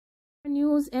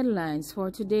News headlines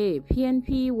for today.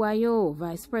 PNPYO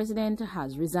Vice President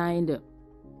has resigned.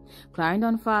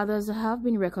 Clarendon fathers have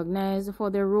been recognized for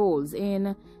their roles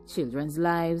in children's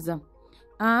lives.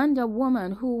 And a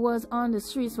woman who was on the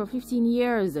streets for 15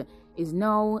 years is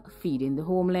now feeding the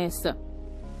homeless.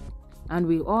 And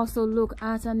we'll also look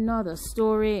at another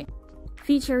story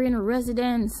featuring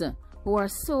residents who are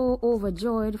so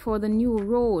overjoyed for the new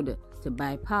road to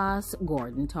bypass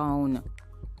Gordon Town.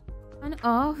 One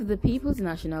of the People's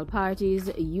National Party's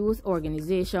youth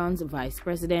organization's vice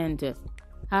president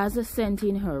has sent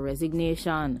in her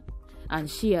resignation, and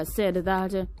she has said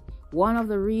that one of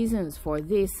the reasons for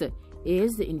this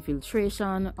is the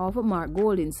infiltration of Mark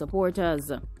Golding's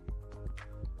supporters.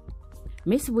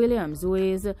 Miss Williams, who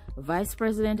is vice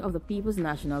president of the People's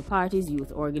National Party's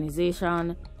youth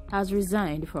organization, has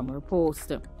resigned from her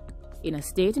post. In a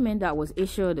statement that was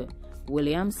issued,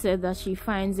 Williams said that she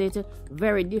finds it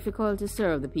very difficult to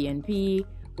serve the PNP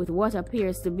with what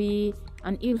appears to be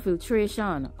an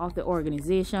infiltration of the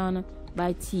organization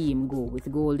by Team Go with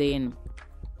Golding.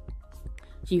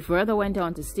 She further went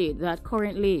on to state that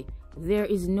currently there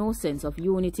is no sense of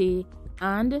unity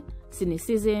and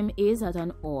cynicism is at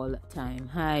an all-time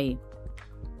high.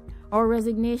 Our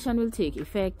resignation will take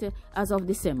effect as of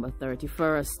December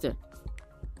 31st.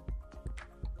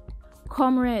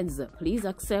 Comrades, please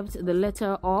accept the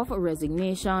letter of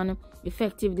resignation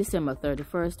effective December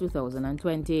 31st,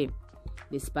 2020.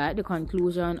 Despite the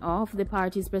conclusion of the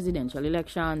party's presidential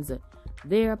elections,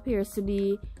 there appears to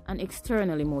be an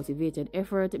externally motivated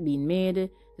effort being made to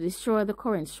destroy the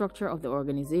current structure of the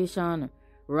organization,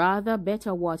 rather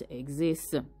better what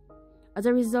exists. As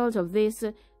a result of this,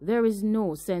 there is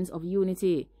no sense of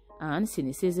unity, and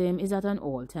cynicism is at an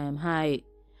all-time high.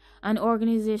 An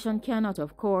organization cannot,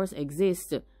 of course,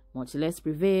 exist, much less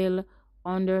prevail,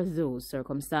 under those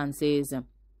circumstances.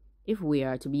 If we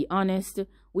are to be honest,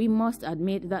 we must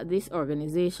admit that this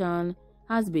organization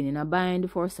has been in a bind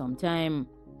for some time.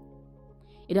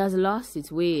 It has lost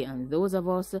its way, and those of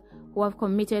us who have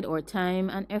committed our time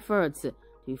and efforts to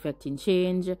effecting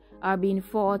change are being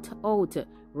fought out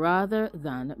rather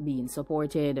than being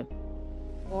supported.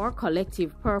 Our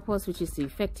collective purpose, which is to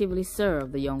effectively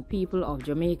serve the young people of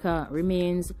Jamaica,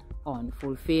 remains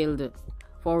unfulfilled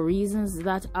for reasons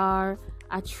that are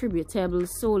attributable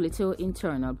solely to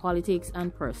internal politics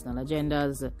and personal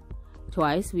agendas.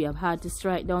 Twice we have had to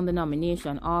strike down the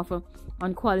nomination of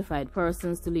unqualified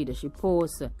persons to leadership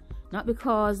posts, not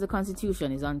because the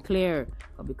Constitution is unclear,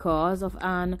 but because of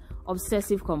an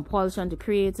obsessive compulsion to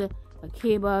create a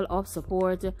cabal of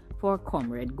support for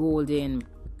Comrade Golding.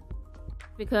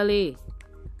 Typically,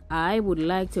 I would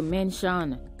like to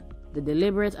mention the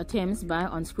deliberate attempts by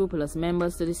unscrupulous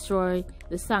members to destroy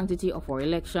the sanctity of our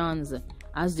elections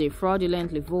as they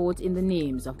fraudulently vote in the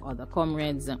names of other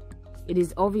comrades. It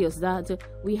is obvious that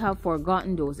we have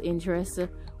forgotten those interests.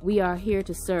 We are here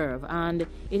to serve, and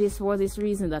it is for this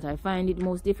reason that I find it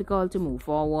most difficult to move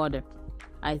forward.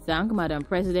 I thank Madam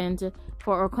President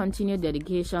for her continued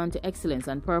dedication to excellence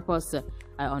and purpose.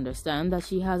 I understand that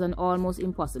she has an almost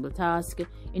impossible task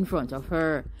in front of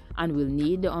her and will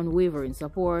need the unwavering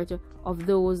support of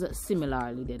those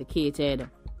similarly dedicated.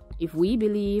 If we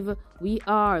believe we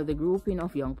are the grouping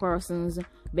of young persons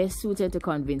best suited to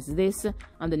convince this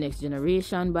and the next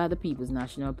generation by the People's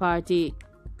National Party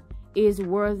is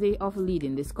worthy of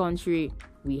leading this country,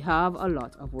 we have a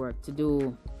lot of work to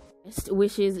do. Best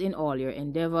wishes in all your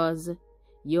endeavors.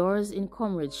 Yours in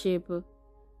comradeship,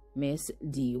 Miss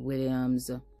D.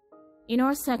 Williams. In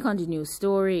our second news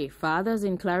story, fathers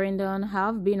in Clarendon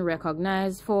have been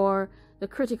recognized for the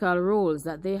critical roles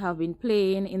that they have been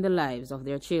playing in the lives of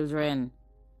their children.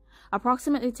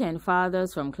 Approximately 10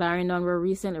 fathers from Clarendon were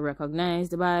recently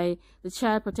recognized by the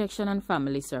Child Protection and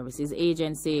Family Services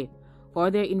Agency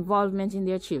for their involvement in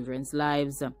their children's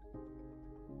lives.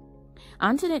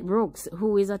 Antoinette Brooks,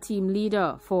 who is a team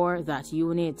leader for that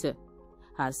unit,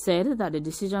 has said that the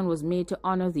decision was made to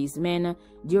honor these men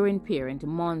during Parent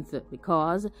Month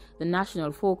because the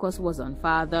national focus was on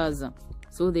fathers.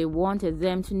 So they wanted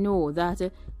them to know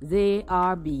that they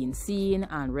are being seen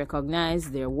and recognize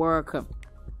their work.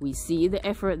 We see the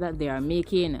effort that they are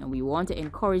making, and we want to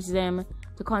encourage them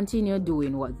to continue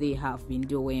doing what they have been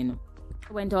doing.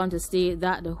 He went on to state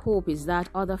that the hope is that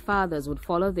other fathers would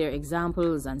follow their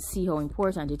examples and see how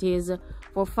important it is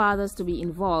for fathers to be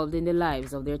involved in the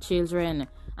lives of their children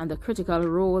and the critical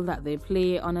role that they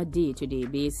play on a day-to-day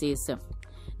basis.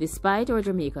 Despite our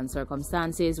Jamaican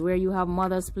circumstances where you have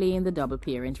mothers playing the double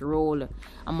parent role,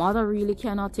 a mother really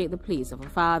cannot take the place of a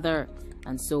father,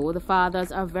 and so the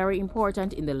fathers are very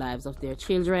important in the lives of their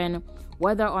children,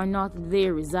 whether or not they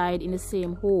reside in the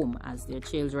same home as their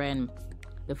children.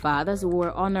 The fathers who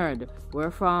were honored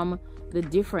were from the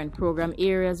different program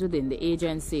areas within the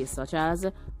agency, such as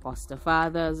foster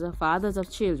fathers, fathers of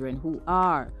children who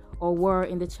are or were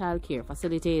in the child care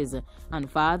facilities, and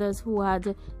fathers who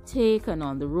had taken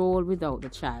on the role without the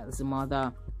child's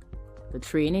mother. The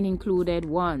training included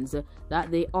ones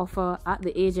that they offer at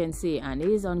the agency and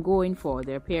is ongoing for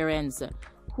their parents,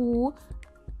 who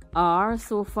are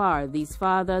so far these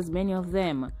fathers. Many of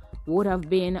them would have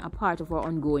been a part of our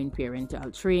ongoing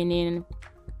parental training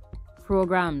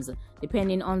programs,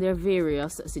 depending on their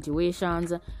various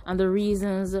situations and the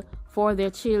reasons for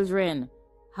their children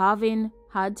having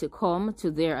had to come to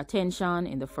their attention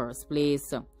in the first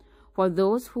place. For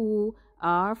those who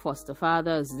are foster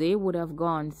fathers, they would have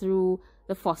gone through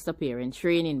the foster parent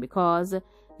training because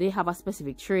they have a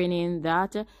specific training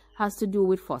that has to do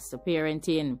with foster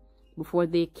parenting before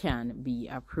they can be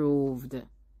approved.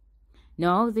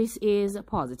 Now, this is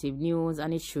positive news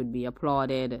and it should be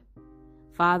applauded.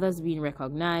 Fathers being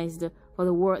recognized for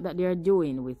the work that they are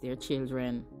doing with their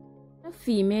children. A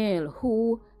female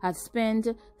who had spent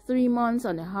 3 months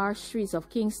on the harsh streets of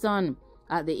Kingston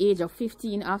at the age of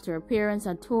 15 after her parents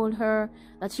had told her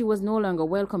that she was no longer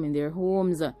welcome in their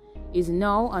homes is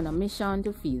now on a mission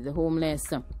to feed the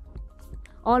homeless.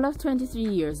 All of 23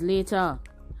 years later,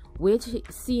 which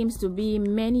seems to be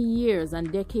many years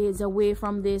and decades away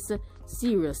from this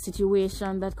serious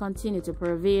situation that continues to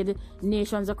pervade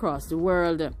nations across the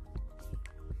world,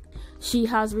 she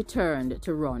has returned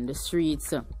to run the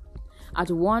streets. At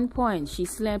one point, she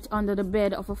slept under the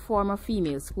bed of a former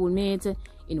female schoolmate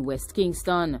in West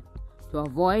Kingston to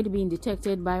avoid being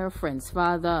detected by her friend's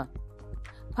father.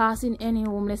 Passing any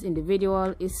homeless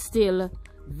individual is still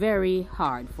very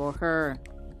hard for her.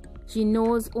 She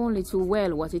knows only too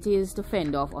well what it is to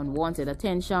fend off unwanted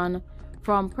attention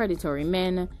from predatory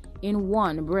men in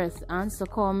one breath and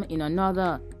succumb in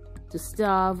another to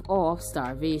starve off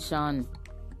starvation.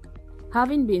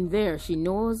 Having been there, she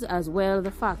knows as well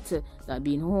the fact that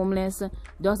being homeless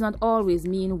does not always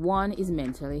mean one is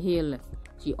mentally ill.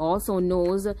 She also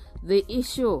knows the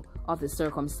issue of the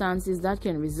circumstances that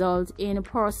can result in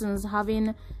persons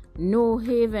having no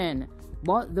haven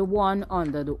but the one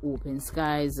under the open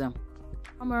skies.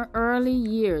 From her early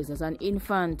years as an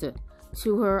infant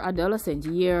to her adolescent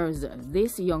years,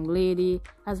 this young lady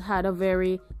has had a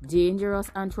very dangerous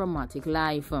and traumatic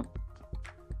life.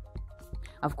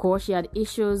 Of course, she had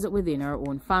issues within her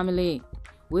own family,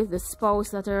 with the spouse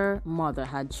that her mother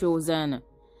had chosen.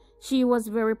 She was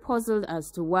very puzzled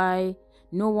as to why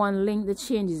no one linked the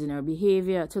changes in her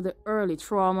behavior to the early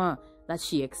trauma that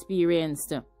she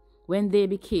experienced. When they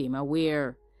became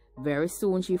aware, very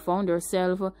soon she found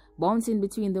herself bouncing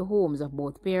between the homes of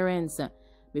both parents,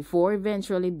 before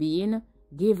eventually being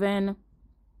given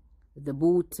the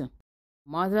boot.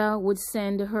 Mother would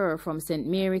send her from St.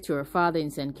 Mary to her father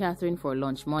in St. Catherine for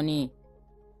lunch money.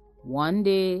 One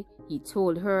day, he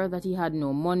told her that he had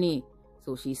no money,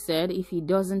 so she said, "If he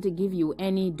doesn't give you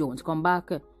any, don't come back."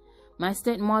 My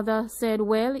stepmother said,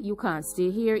 "Well, you can't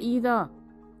stay here either."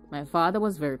 My father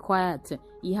was very quiet.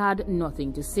 He had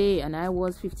nothing to say, and I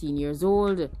was 15 years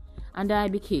old, and I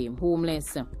became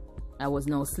homeless. I was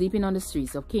now sleeping on the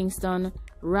streets of Kingston,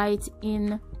 right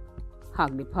in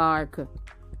Hagley Park.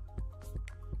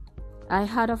 I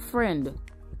had a friend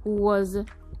who was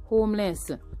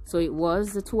homeless, so it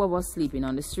was the two of us sleeping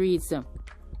on the streets.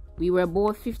 We were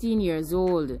both 15 years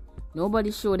old.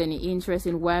 Nobody showed any interest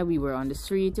in why we were on the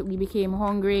street. We became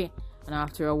hungry, and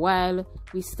after a while,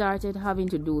 we started having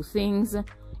to do things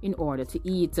in order to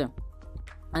eat.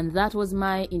 And that was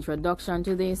my introduction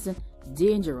to this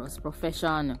dangerous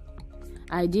profession.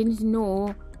 I didn't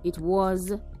know it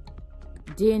was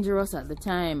dangerous at the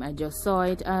time. I just saw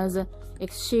it as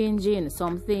exchanging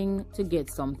something to get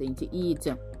something to eat,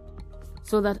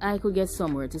 so that I could get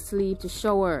somewhere to sleep, to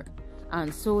shower,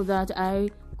 and so that I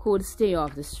could stay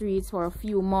off the streets for a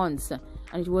few months,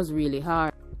 and it was really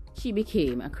hard. She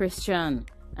became a Christian,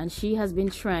 and she has been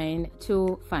trying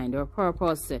to find her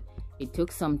purpose. It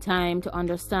took some time to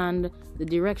understand the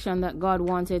direction that God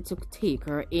wanted to take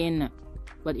her in,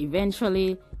 but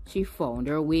eventually she found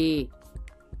her way,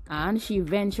 and she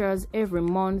ventures every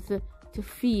month to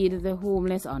feed the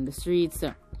homeless on the streets.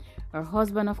 Her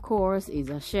husband, of course, is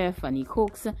a chef, and he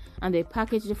cooks, and they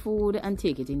package the food and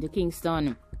take it into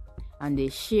Kingston, and they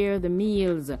share the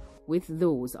meals with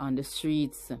those on the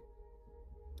streets.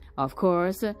 Of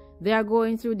course, they are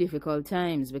going through difficult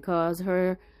times because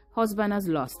her husband has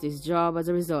lost his job as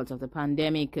a result of the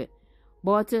pandemic,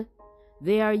 but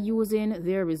they are using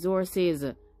their resources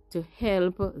to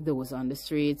help those on the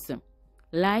streets.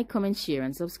 Like, comment, share,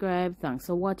 and subscribe. Thanks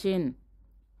for watching.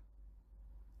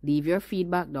 Leave your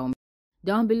feedback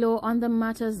down below on the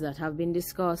matters that have been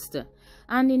discussed.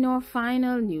 And in our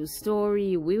final news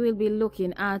story, we will be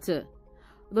looking at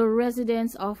the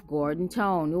residents of Gordon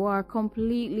Town who are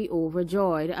completely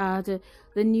overjoyed at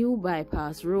the new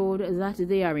bypass road that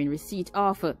they are in receipt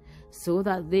of so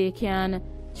that they can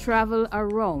travel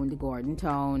around Gordon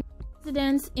Town.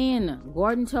 Residents in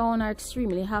Gordon Town are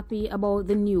extremely happy about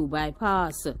the new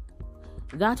bypass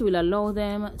that will allow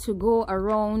them to go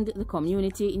around the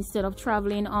community instead of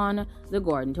traveling on the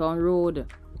Gordon Town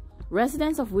Road.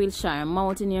 Residents of Wilshire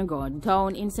Mountain near Gordon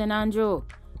Town in St. Andrew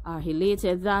are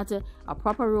elated that a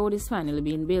proper road is finally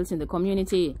being built in the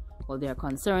community, but they are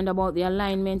concerned about the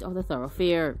alignment of the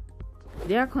thoroughfare.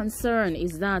 Their concern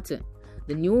is that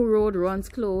the new road runs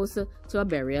close to a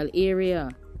burial area,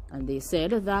 and they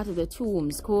said that the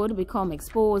tombs could become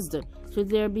exposed should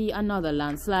there be another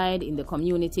landslide in the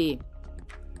community,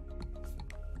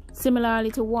 similarly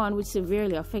to one which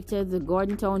severely affected the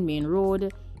Gordon Town main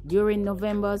road during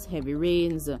November's heavy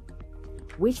rains,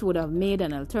 which would have made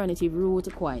an alternative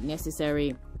route quite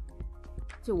necessary.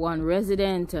 To one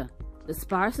resident, the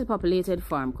sparsely populated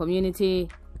farm community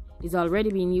is already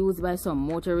being used by some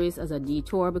motorists as a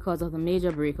detour because of the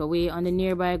major breakaway on the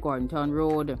nearby Gordon Town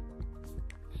Road.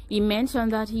 He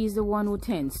mentioned that he is the one who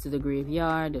tends to the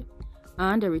graveyard,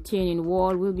 and a retaining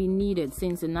wall will be needed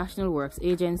since the National Works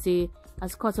Agency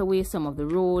has cut away some of the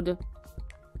road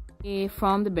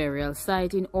from the burial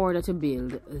site in order to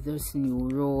build this new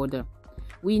road.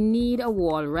 "We need a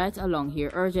wall right along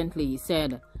here urgently," he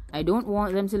said. "I don't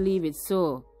want them to leave it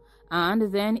so.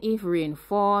 And then if rain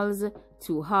falls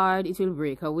too hard, it will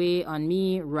break away on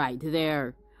me right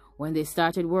there. When they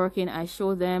started working, I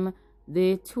showed them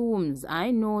the tombs.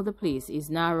 I know the place is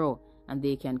narrow and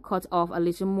they can cut off a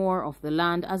little more of the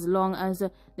land as long as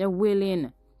they're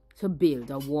willing to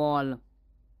build a wall."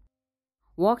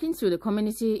 Walking through the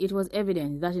community, it was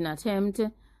evident that in an attempt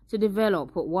to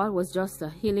develop what was just a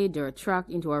hilly dirt track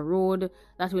into a road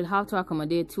that will have to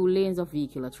accommodate 2 lanes of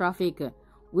vehicular traffic,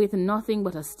 with nothing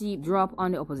but a steep drop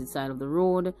on the opposite side of the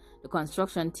road, the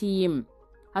construction team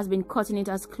has been cutting it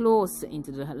as close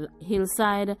into the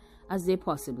hillside as they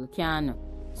possibly can.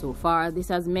 So far, this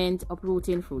has meant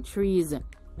uprooting fruit trees,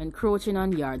 encroaching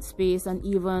on yard space, and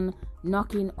even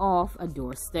knocking off a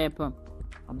doorstep.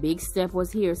 A big step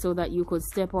was here so that you could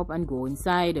step up and go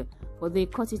inside, but they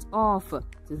cut it off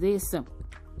to this.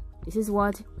 This is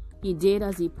what he did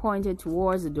as he pointed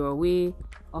towards the doorway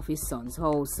of his son's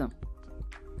house.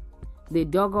 They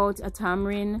dug out a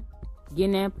tamarind,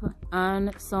 guinea,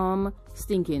 and some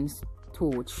stinking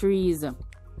toad trees,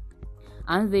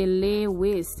 and they lay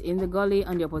waste in the gully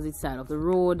on the opposite side of the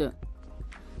road.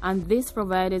 And this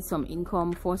provided some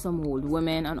income for some old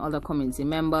women and other community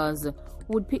members who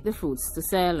would pick the fruits to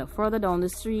sell. Further down the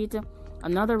street,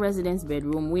 another resident's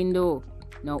bedroom window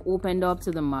now opened up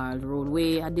to the marled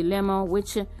roadway, a dilemma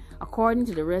which, according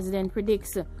to the resident,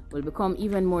 predicts will become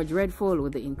even more dreadful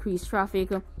with the increased traffic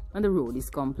when the road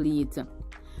is complete.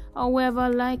 However,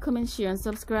 like, comment, share, and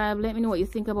subscribe. Let me know what you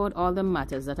think about all the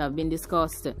matters that have been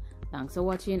discussed. Thanks for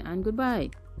watching and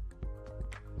goodbye.